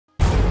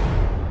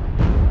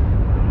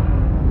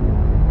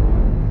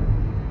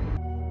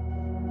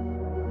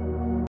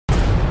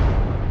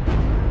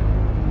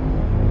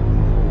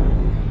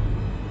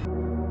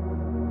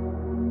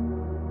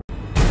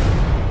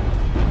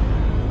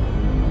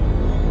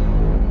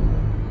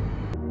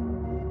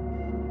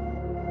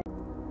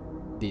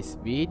This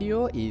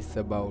video is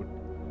about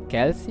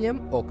calcium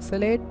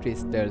oxalate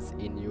crystals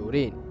in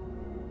urine.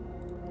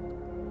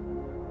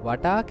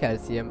 What are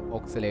calcium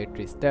oxalate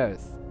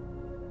crystals?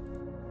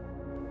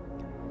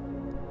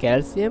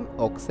 Calcium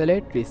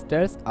oxalate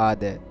crystals are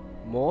the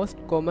most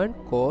common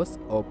cause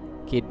of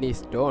kidney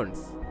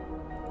stones.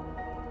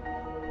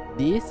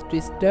 These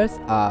crystals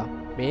are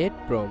made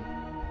from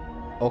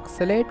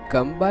oxalate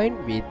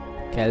combined with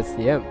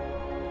calcium.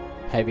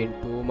 Having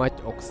too much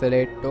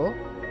oxalate or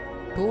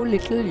too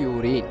little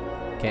urine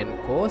can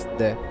cause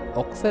the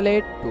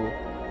oxalate to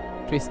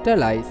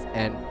crystallize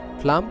and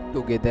clump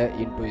together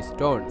into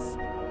stones.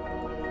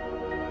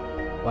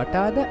 What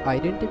are the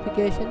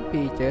identification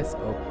features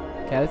of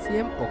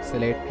calcium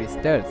oxalate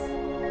crystals?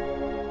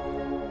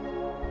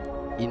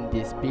 In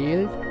this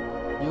field,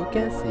 you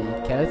can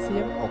see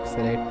calcium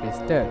oxalate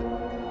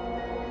crystal.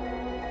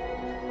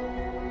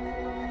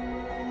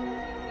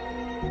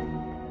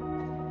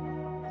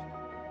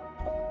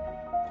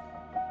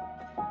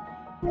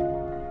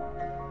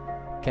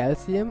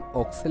 Calcium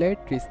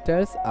oxalate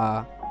crystals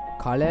are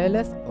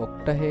colorless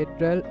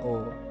octahedral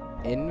or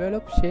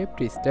envelope-shaped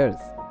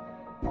crystals.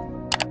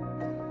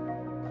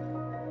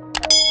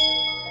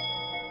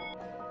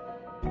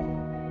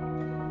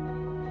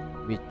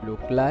 Which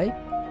look like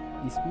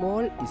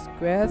small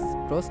squares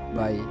crossed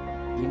by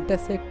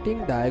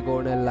intersecting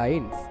diagonal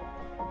lines.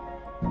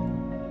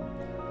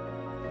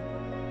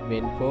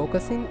 When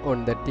focusing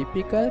on the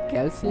typical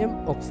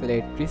calcium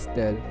oxalate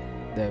crystal,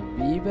 the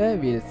viewer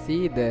will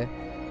see the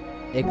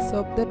X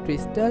of the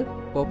crystal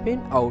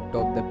popping out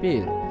of the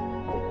peel.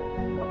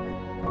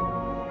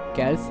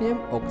 Calcium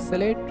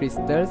oxalate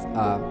crystals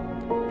are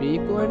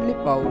frequently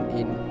found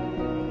in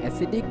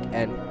acidic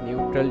and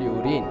neutral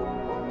urine,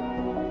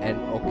 and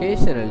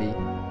occasionally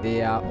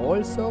they are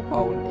also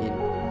found in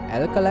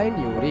alkaline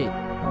urine.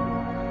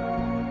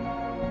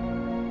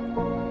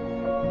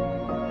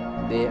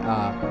 They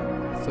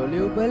are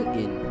soluble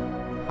in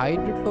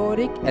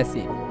hydrochloric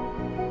acid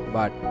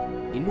but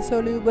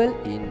insoluble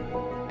in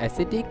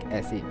acetic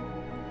acid.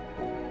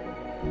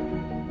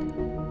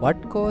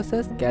 What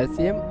causes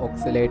calcium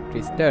oxalate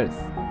crystals?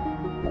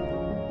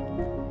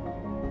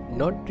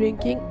 Not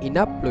drinking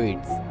enough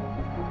fluids,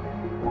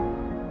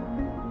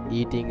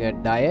 eating a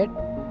diet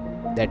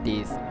that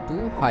is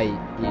too high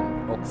in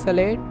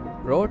oxalate,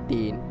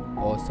 protein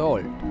or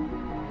salt.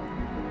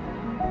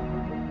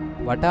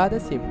 What are the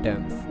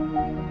symptoms?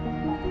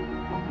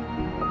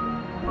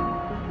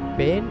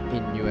 Pain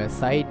in your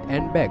side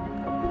and back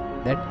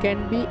that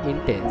can be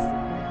intense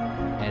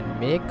and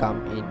may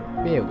come in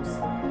waves.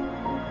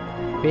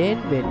 Pain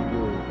when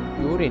you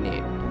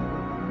urinate.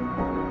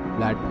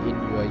 Blood in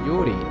your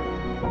urine,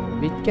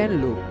 which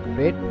can look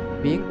red,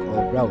 pink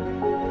or brown.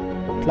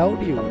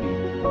 Cloudy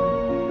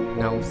urine.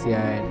 Nausea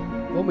and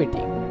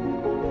vomiting.